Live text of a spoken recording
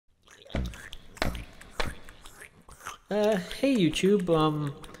Hey YouTube,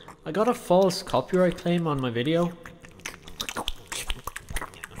 I got a false copyright claim on my video.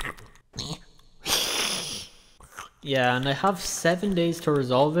 Yeah, and I have 7 days to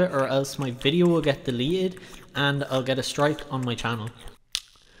resolve it or else my video will get deleted and I'll get a strike on my channel.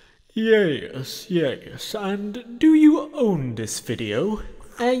 Yes, and do you own this video?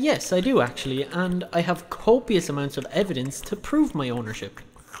 Yes, I do actually, and I have copious amounts of evidence to prove my ownership.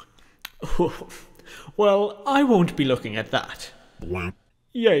 Well, I won't be looking at that.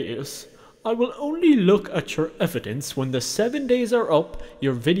 Yes, I will only look at your evidence when the 7 days are up,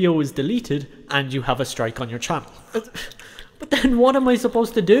 your video is deleted, and you have a strike on your channel. But then what am I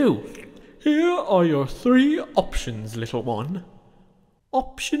supposed to do? Here are your 3 options, little one.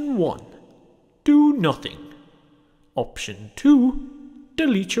 Option 1. Do nothing. Option 2.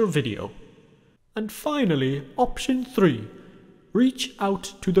 Delete your video. And finally, option 3. Reach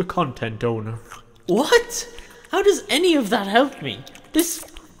out to the content owner. What? How does any of that help me? This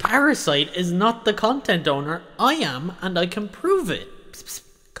parasite is not the content owner. I am, and I can prove it. Psst, psst.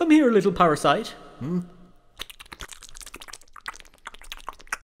 Come here, little parasite.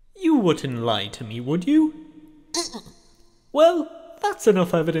 You wouldn't lie to me, would you? Well, that's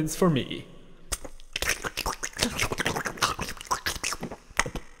enough evidence for me.